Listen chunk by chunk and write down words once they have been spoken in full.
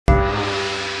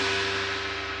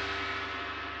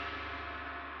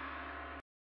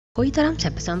කොයිතරම්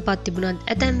සැප සම්පත් තිබුණත්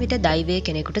ඇතැම් විට දෛවය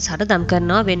කෙනෙකුට සරදම්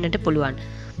කරනවා වෙන්නට පුළුවන්.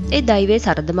 ඒ දෛවයේ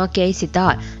සරදමක් යයි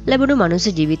සිතා ලැබුණු මනුස්ස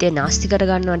ජීවිතේ නාස්ති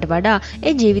කරගන්නවට වඩා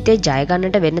ඒ ජීවිතේ ජය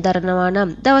ගන්නට වෙන දරනවා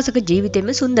නම් දවසක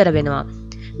ජීවිතෙම සුන්දර වෙනවා.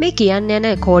 මේ කියන්න යන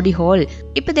කෝඩි හෝල්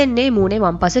ඉපදෙන්නේ මූණේ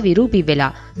වම්පස විරූපී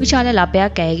වෙලා. විශාල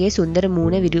ලපයක් ඇයගේ සුන්දර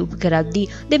මූණ විරූපී කරද්දී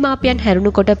දෙමාපියන්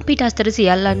හැරුණුකොට පිටස්තර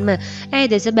සියල්ලන්ම ඇය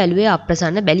දෙස බැලුවේ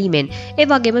අප්‍රසන්න බැලීමෙන්. ඒ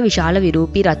වගේම විශාල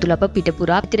විරූපී රතුලප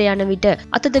පිටපුරා පිටර යන විට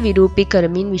අතද විරූපී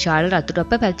කරමින් විශාල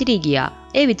රතුලප පැතිරී ගියා.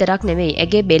 ඒ විතරක් නෙවෙයි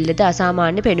ඇගේ බෙල්ලද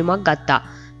අසාමාන්‍ය පෙනුමක් ගත්තා.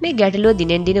 මේ ගැටලුව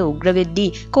දිනෙන් දින උග්‍ර වෙද්දී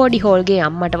කෝඩි හෝල්ගේ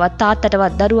අම්මටවත්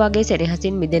තාත්තටවත් දරුවාගේ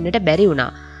සෙනෙහසින් මිදෙන්නට බැරි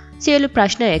වුණා. සියලු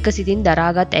ප්‍රශ්න එක සිතින්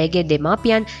දරාගත් ඇයගේ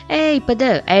දෙමාපියන් ඇය ඉපද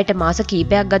ඇයට මාස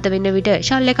කීපයක් ගත වෙන විට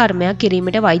ශල්‍ය කර්මයක්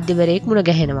කිරීමට වෛද්‍යවරයෙක් මුණ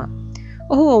ගැහෙනවා.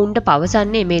 ඔහු ඔවුන්ට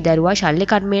පවසන්නේ මේ දරුවා ශල්‍ය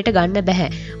කර්මයට ගන්න බැහැ.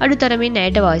 අඩුතරමින්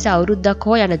ඇයට වයස අවුරුද්දක්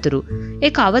හෝ යනතුරු.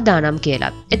 ඒක අවදානම්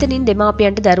කියලා. එතනින්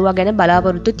දෙමාපියන්ට දරුවා ගැන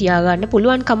බලාපොරොත්තු තියාගන්න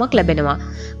පුළුවන් කමක් ලැබෙනවා.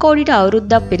 කෝඩිට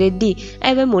අවුරුද්දක් පෙරෙද්දී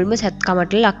ඇයව මුල්ම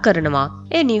සැත්කමට ලක් කරනවා.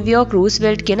 ඒ නිව්යෝර්ක්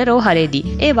රූස්වෙල්ට් කියන රෝහලේදී.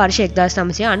 ඒ වර්ෂ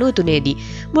 1993 දී.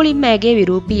 මුලින්ම ඇගේ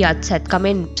විරූපී අත්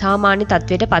සැත්කමෙන් සාමාන්‍ය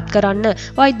තත්වයට පත් කරන්න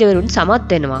වෛද්‍යවරුන්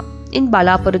සමත් වෙනවා. ඉන්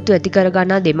බලාපොරොත්තු ඇති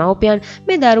කරගන්නා දෙමව්පියන්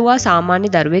මේ දරුවා සාමාන්‍ය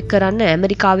දරුවෙක් කරන්න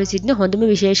ඇමරිකාවේ සිටින හොඳම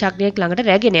විශේෂඥයෙක් ළඟට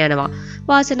රැගෙන යනවා.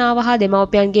 වාසනාව හා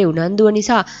දෙමව්පියන්ගේ උනන්දුව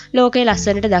නිසා ලෝකේ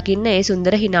ලස්සනට දකින්න ඒ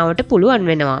සුන්දර හිනාවට පුළුවන්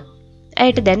වෙනවා.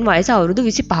 ඇයට දැන් වයස අවුරුදු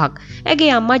 25ක්.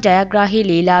 ඇගේ අම්මා ජයග්‍රාහී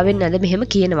ලීලාවෙන් අද මෙහෙම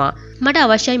කියනවා. මට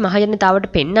අවශ්‍යයි මහජනතාවට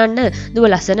පෙන්වන්න දුව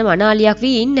ලස්සන මනාලියක්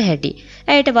වී ඉන්න හැටි.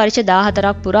 ඇයට වර්ෂ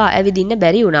 14ක් පුරා ඇවිදින්න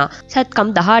බැරි වුණා.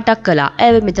 සත්කම් 18ක් කළා.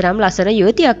 ඇය මෙතරම් ලස්සන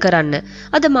යුවතියක් කරන්න.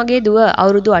 අද මගේ දුව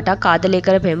අවුරුදු 8ක් ආදලේ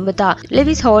කර පෙම්වතා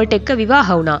ලෙවිස් හෝල්ට් එක්ක විවාහ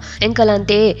වුණා.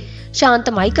 එංගලන්තයේ ශාන්ත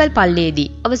මයිකල් පල්ලියේදී.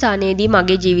 අවසානයේදී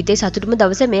මගේ ජීවිතේ සතුටුම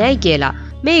දවස මෙයයි කියලා.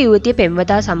 මේ යුවතිය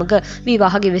පෙම්වතා සමග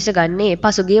විවාහ ගිවිස ගන්නේ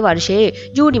පසුගිය වර්ෂයේ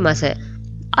ජූනි මාස.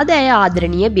 අද ඇය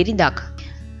ආදරණීය බිරිඳක්.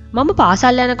 මම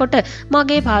පාසල් යනකොට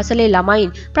මගේ පාසලේ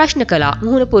ළමයින් ප්‍රශ්න කළා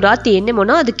මුහුණ පුරා තියෙන්නේ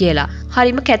මොනවද කියලා.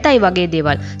 හරිම කැතයි වගේ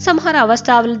දේවල්. සමහර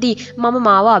අවස්ථාවලදී මම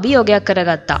මාව අභියෝගයක්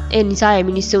කරගත්තා. ඒ නිසා ඒ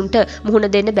මිනිස්සුන්ට මුහුණ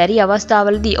දෙන්න බැරි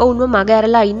අවස්ථාවලදී ඔවුන්ව මග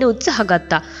ඇරලා ඉන්න උත්සාහ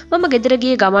ගත්තා. මම ගෙදර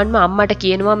ගියේ ගමන්ම අම්මට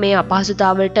කියනවා මේ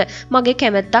අපහසුතාවලට මගේ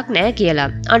කැමැත්තක් නැහැ කියලා.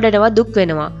 අඬනවා දුක්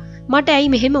වෙනවා. මට ඇයි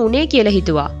මෙහෙම වුනේ කියලා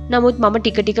හිතුවා. නමුත් මම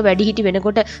ටික ටික වැඩිහිටි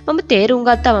වෙනකොට මම තේරුම්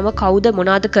ගත්තා මම කවුද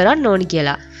මොනවද කරන්න ඕනි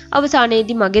කියලා.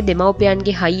 අවසානයේදී මගේ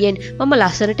දෙමව්පියන්ගේ හයියෙන් මම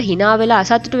ලස්සනට hina වෙලා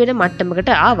අසතුට වෙන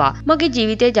මට්ටමකට ආවා. මගේ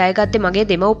ජීවිතේ ජයගත්තේ මගේ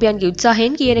දෙමව්පියන්ගේ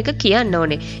උත්සාහයෙන් කියන එක කියන්න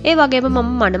ඕනේ. ඒ වගේම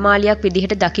මම මනමාලියක්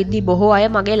විදිහට දකිද්දී බොහෝ අය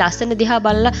මගේ ලස්සන දිහා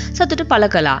බලලා සතුට පළ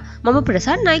කළා. මම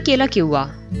ප්‍රසන්නයි කියලා කිව්වා.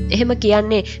 එහෙම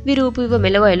කියන්නේ විරූපීව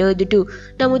මෙලව එළවෙදුටු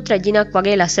නමුත් රජිනක්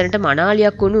වගේ ලස්සනට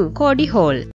මනාලියක් වුණු කෝඩි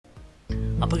හෝල්.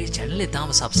 අපගේ channel එක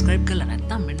තාම subscribe කරලා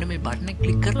නැත්නම් මෙන්න මේ button එක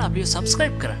click කරලා අපිව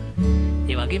subscribe කරන්න.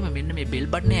 ඒ වගේම මෙන්න මේ bell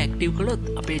button එක active කළොත්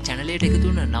අපේ channel එකට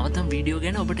එකතු වෙන නවතම වීඩියෝ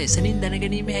ගැන ඔබට එසනින්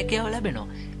දැනගැනීමේ හැකියාව ලැබෙනවා.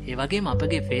 ඒ වගේම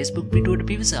අපගේ Facebook පිටුවට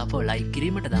පිවිස අපව like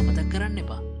කිරීමට අමතක කරන්න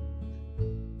එපා.